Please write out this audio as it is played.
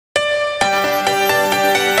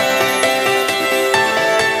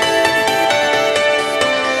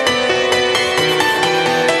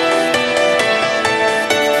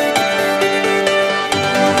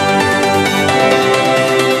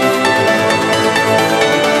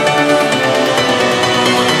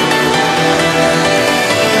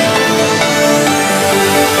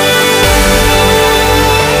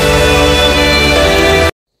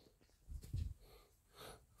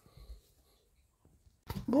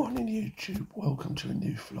Morning YouTube, welcome to a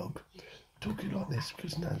new vlog. Talking like this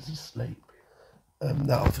because Nan's asleep.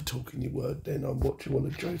 Now for talking your word, then I'm watching one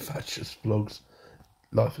of Joe Thatcher's vlogs.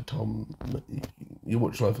 Life of Tom. You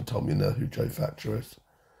watch Life of Tom, you know who Joe Thatcher is.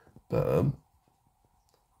 But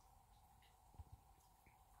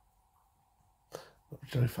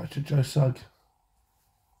Joe Thatcher, Joe Sugg.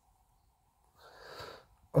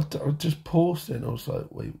 I just paused it and I was like,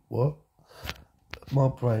 wait, what? My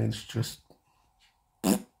brain's just...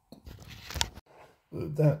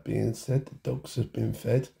 With that being said, the dogs have been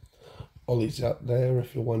fed. Ollie's out there,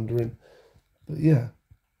 if you're wondering. But yeah.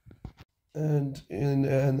 And in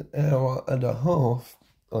an hour and a half,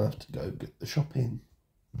 I have to go get the shopping.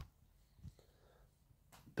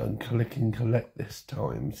 Done click and collect this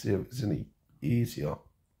time, see if it's any easier.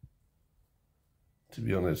 To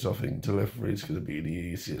be honest, I think delivery is going to be the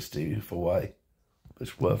easiest either way.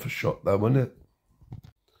 It's worth a shot though, isn't it?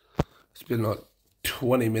 It's been like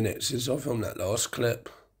 20 minutes since I filmed that last clip.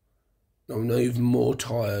 I'm not even more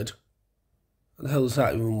tired. How the hell does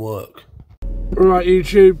that even work? Right,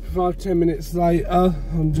 YouTube, 5-10 minutes later,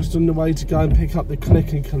 I'm just on the way to go and pick up the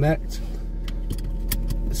click and collect.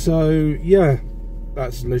 So, yeah,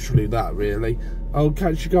 that's literally that, really. I'll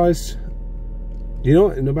catch you guys, you know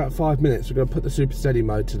what, in about 5 minutes, we're going to put the super steady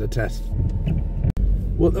mode to the test.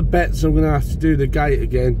 What the bets, I'm going to have to do the gate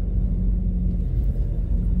again.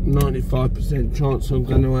 95% chance I'm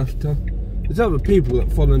going to have to. There's other people that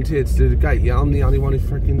volunteered to do the gate, yeah, I'm the only one who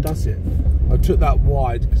freaking does it. I took that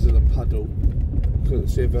wide because of the puddle. Couldn't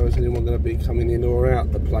see if there was anyone going to be coming in or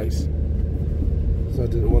out the place. So I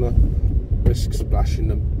didn't want to risk splashing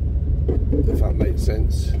them, if that makes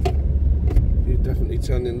sense. You definitely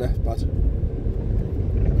turning left, bud.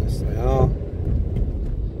 Yes, they are.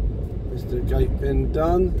 Is the gate been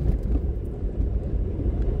done?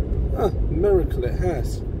 Ah, miracle it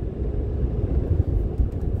has.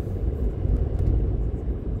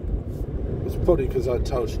 It's probably because I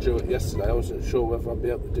told Stuart yesterday I wasn't sure whether I'd be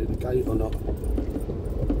able to do the gate or not.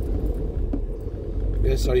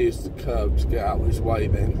 Yes, I used the curb to get out of his way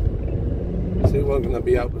then. So he wasn't going to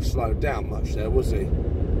be able to slow down much there, was he?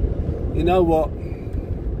 You know what?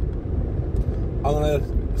 I'm going to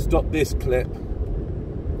stop this clip.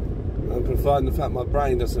 And providing the fact my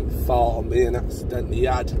brain doesn't fart on me and accidentally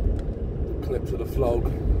add the clip to the vlog,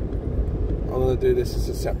 I'm going to do this as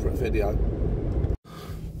a separate video.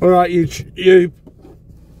 Alright, you,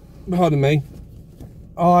 pardon me,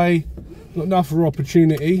 I got another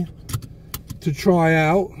opportunity to try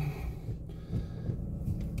out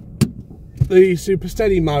the super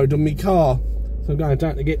steady mode on my car. So I'm going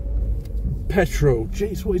down to get petrol.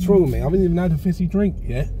 Jeez, what is wrong with me? I haven't even had a fizzy drink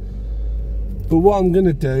yet. But what I'm going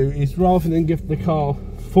to do is, rather than give the car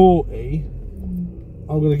 40,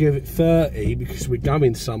 I'm going to give it 30 because we're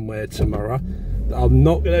going somewhere tomorrow. I'm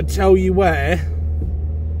not going to tell you where.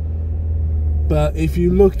 But if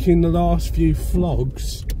you look in the last few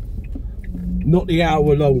vlogs, not the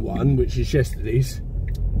hour-long one, which is yesterday's.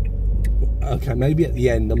 Okay, maybe at the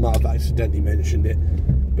end I might have accidentally mentioned it.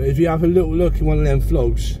 But if you have a little look in one of them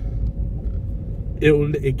vlogs,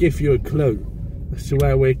 it'll give you a clue as to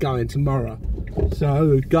where we're going tomorrow.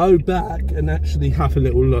 So go back and actually have a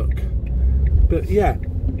little look. But yeah,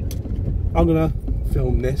 I'm gonna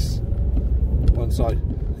film this once I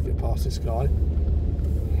get past this guy.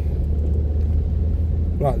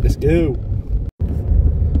 Right, let's go.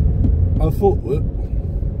 I thought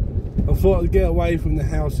I'd get away from the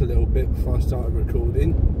house a little bit before I started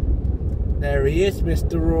recording. There he is,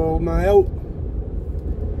 Mr. Royal Mail.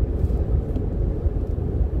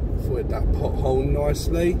 Avoid that pothole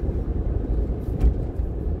nicely.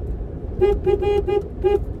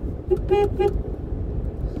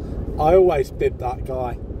 I always bib that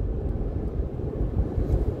guy.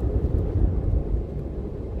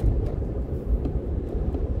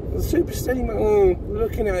 The super steady,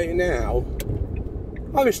 looking at it now,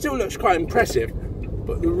 oh, it still looks quite impressive,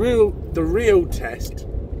 but the real test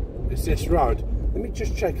is this road. Let me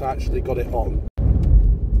just check I actually got it on.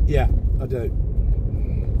 Yeah, I do.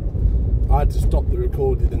 I had to stop the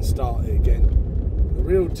recording and start it again. The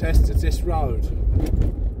real test is this road.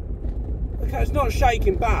 Okay, it's not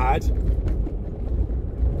shaking bad. A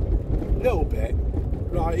little bit.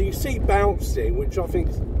 Right, you see bouncing, which I think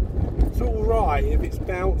it's alright if it's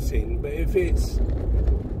bouncing, but if it's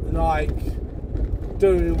like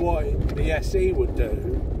doing what the SE would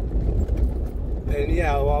do, then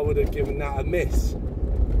yeah, I would have given that a miss,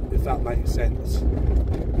 if that makes sense.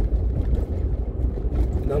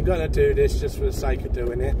 And I'm going to do this just for the sake of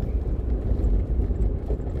doing it.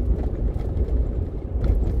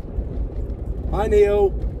 Hi Neil.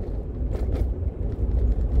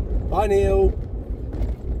 Bye Neil.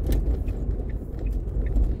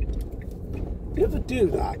 do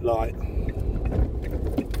that, like,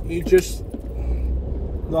 you just,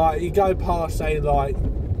 like, you go past, say, like,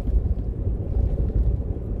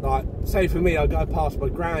 say for me, I go past my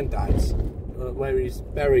granddad's, where he's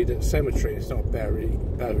buried at the cemetery. It's not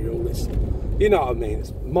burial, it's, you know what I mean,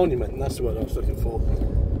 it's monument, that's the word I was looking for.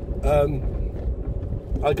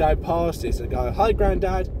 I go past this and go, hi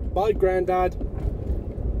granddad, bye granddad,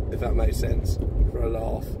 if that makes sense, for a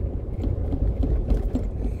laugh.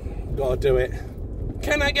 Gotta do it.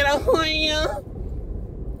 Can I get a hiya?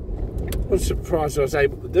 I'm surprised I was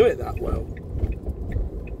able to do it that well.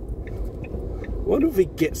 I wonder if he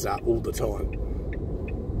gets that all the time.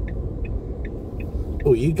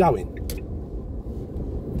 Oh, are you going?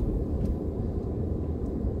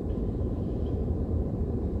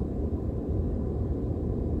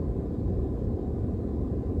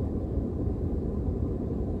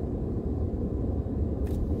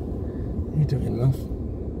 You're doing enough.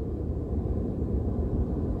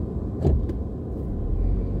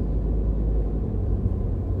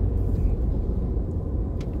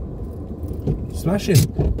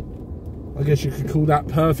 Smashing. I guess you could call that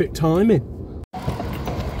perfect timing.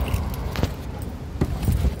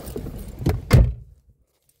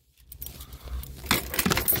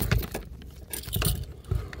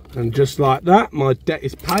 And just like that, my debt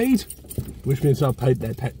is paid, which means I've paid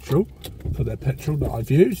their petrol for their petrol that I've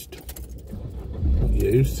used. Not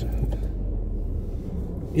used.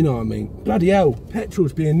 You know what I mean? Bloody hell,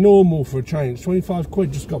 petrol's being normal for a change. 25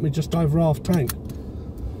 quid just got me just over half tank.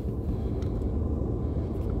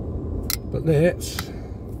 But let's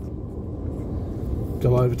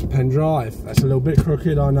go over to Pen Drive. That's a little bit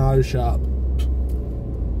crooked, I know, shut up.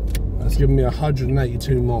 That's given me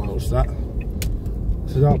 182 miles, that.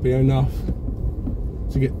 So that'll be enough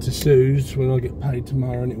to get to Sue's when I get paid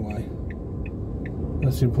tomorrow anyway.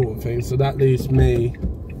 That's the important thing. So that leaves me,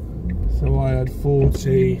 so I had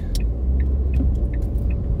 40,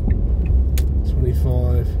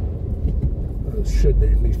 25, that should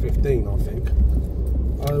leave me 15, I think.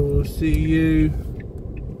 I will see you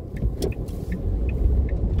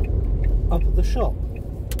up at the shop.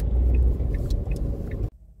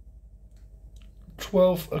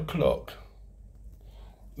 12 o'clock.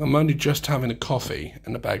 I'm only just having a coffee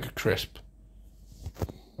and a bag of crisp.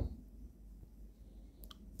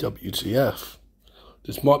 WTF.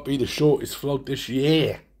 This might be the shortest vlog this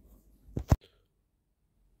year.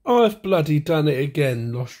 I've bloody done it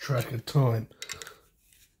again, lost track of time.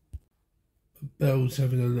 Belle's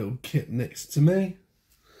having a little kip next to me.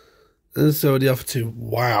 And so are the other two.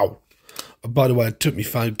 Wow. And by the way, I took my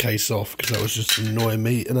phone case off because that was just annoying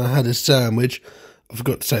me. And I had a sandwich. I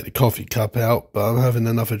forgot to take the coffee cup out, but I'm having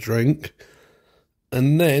another drink.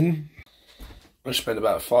 And then I spent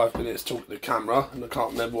about 5 minutes talking to the camera, and I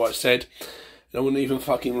can't remember what I said. And I wasn't even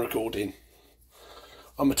fucking recording.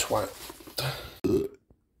 I'm a twat.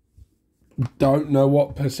 Don't know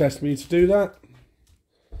what possessed me to do that.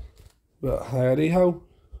 But howdy ho.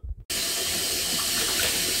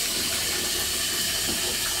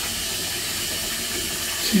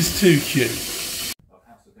 She's too cute.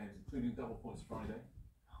 Including double points Friday.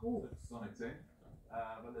 Oh, Sonic team.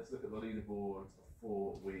 But let's look at the leaderboard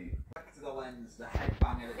before we back to the lens, the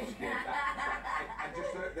headbanger that you did. And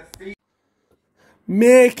just look at the feet.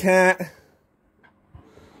 Meerkat.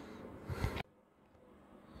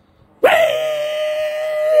 Where's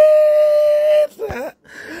that?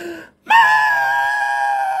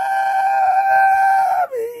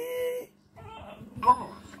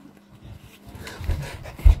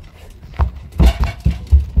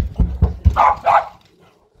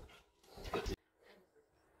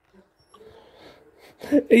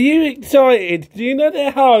 Are you excited? Do you know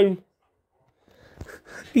they're home?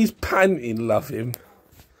 He's panting, love him.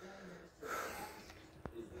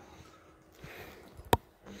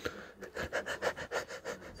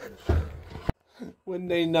 When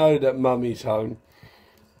they know that Mummy's home.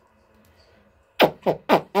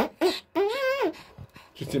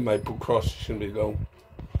 Just in Maple Cross, it shouldn't be long.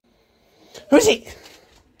 Who's it?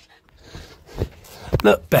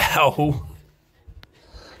 Look, Belle.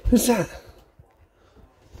 Who's that?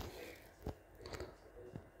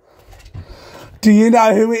 Do you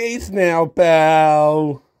know who it is now,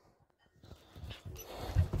 Belle?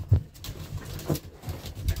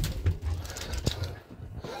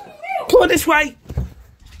 Come on this way.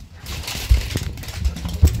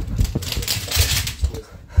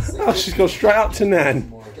 Oh, she's gone straight up to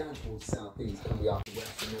Nan.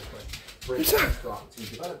 Who's that?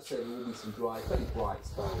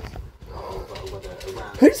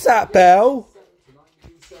 Who's that, Belle?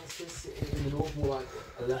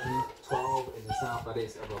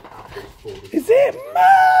 Is it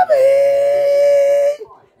Mummy?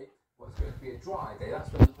 Friday, that's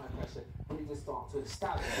when the high pressure really does start to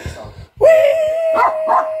establish itself.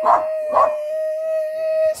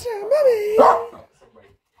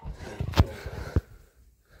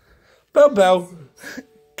 Bell Bell.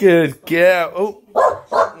 Good girl. Oh.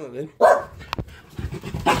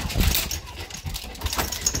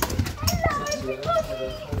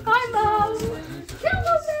 Hi, Mum. Come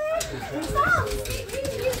on, then. Mum.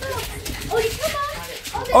 Ollie, come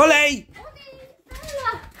on. Ollie!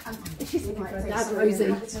 She's my dad,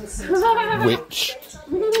 Rosie. Which?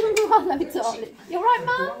 I love it, darling. You all right,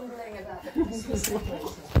 Mum?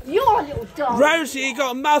 You're a little dog. Rosie, you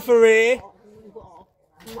got a mother here.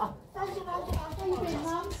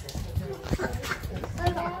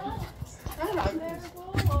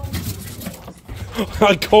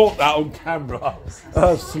 I caught that on camera.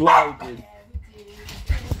 Sliding.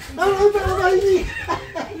 Hello, Bell baby.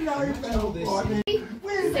 Hello, Bell baby.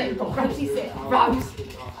 Sit, Rosie, sit. Rose.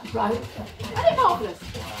 Rose. And it's marvellous.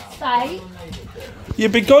 Stay.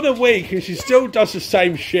 You've been gone a week and she still does the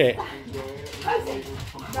same shit. Rosie.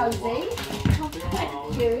 Rosie.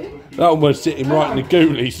 Thank you. That almost hit him right in the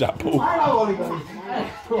goolies, that ball. Hello, Ollie baby.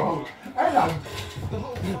 Hello.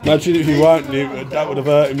 Imagine if he weren't Newton, that would have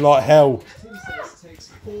hurt him like hell. It takes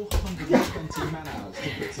 420 man hours to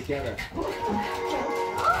put together.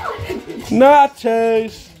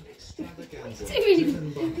 Nachos! Dude.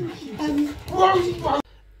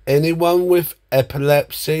 Anyone with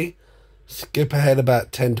epilepsy, skip ahead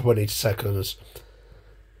about 10-20 seconds.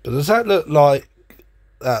 But does that look like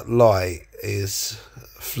that light is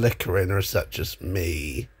flickering, or is that just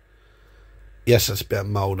me? Yes, that's a bit of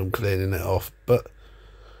mould, I'm cleaning it off, but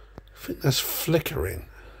I think that's flickering.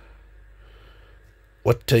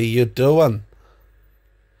 What are you doing?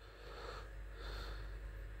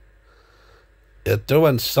 You're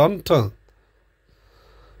doing something.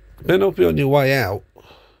 Better not be on your way out.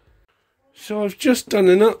 So I've just done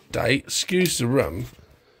an update, excuse the rum.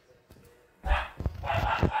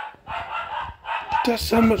 That's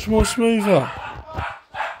so much more smoother.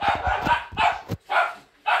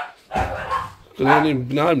 I haven't even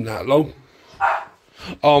been home that long.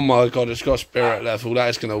 Oh my god, it's got spirit level. That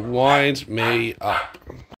is going to wind me up.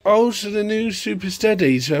 Also, the new Super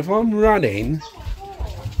Steady. So if I'm running...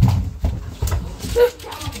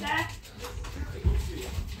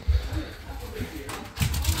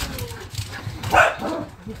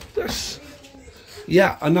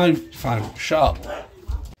 Yeah, I know, phone. Shut up.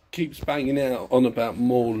 Keeps banging out on about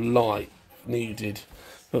more light needed.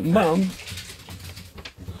 But Mum...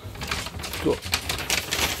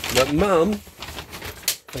 But Mum...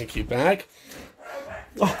 Thank you, bag.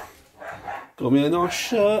 Oh, got me a nice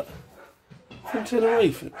shirt from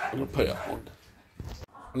Tenerife. I'm going to put it on.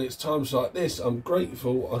 And it's times like this I'm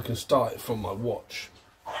grateful I can start it from my watch.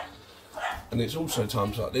 And it's also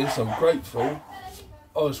times like this I'm grateful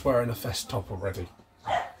I was wearing a vest top already.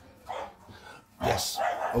 Yes,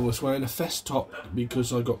 I was wearing a vest top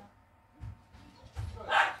because I got...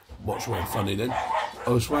 What's really funny then? I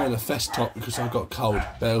was wearing a vest top because I got cold.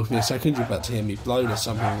 Bear with me a second, you're about to hear me blow. There's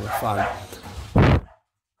something on the phone.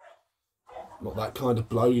 Not that kind of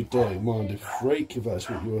blow you do, mind a freak, if that's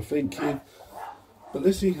what you were thinking. But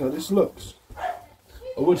let's see how this looks.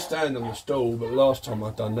 I would stand on the stool, but last time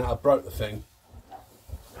I'd done that, I broke the thing.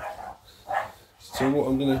 So what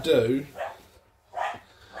I'm going to do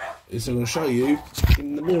is I'm going to show you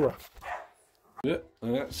in the mirror. Yeah,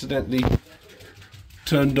 I accidentally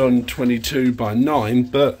turned on 22:9,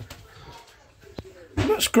 but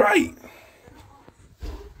that's great.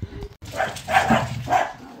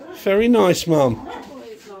 Very nice, Mum.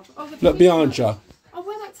 Look behind you. I'll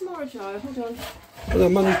wear that tomorrow, Joe. Hold on. Well,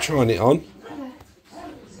 I'm only trying it on.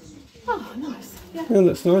 Oh, nice. Yeah, Yeah,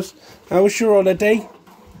 that's nice. How was your holiday?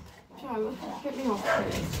 Joe, get me off.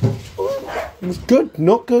 It was good,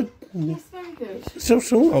 not good. Yes, very good. So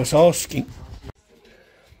I was asking.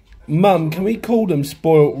 Mum, can we call them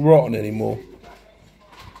spoilt rotten anymore?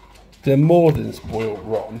 They're more than spoilt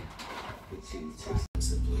rotten.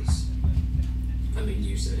 I mean,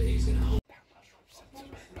 you said he's going to hold.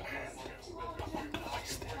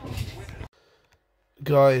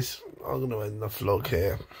 Guys, I'm going to end the vlog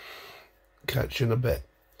here. Catch you in a bit.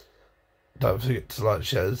 Don't forget to like,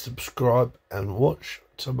 share, subscribe, and watch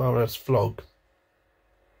tomorrow's vlog.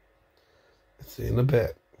 See you in a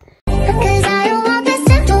bit.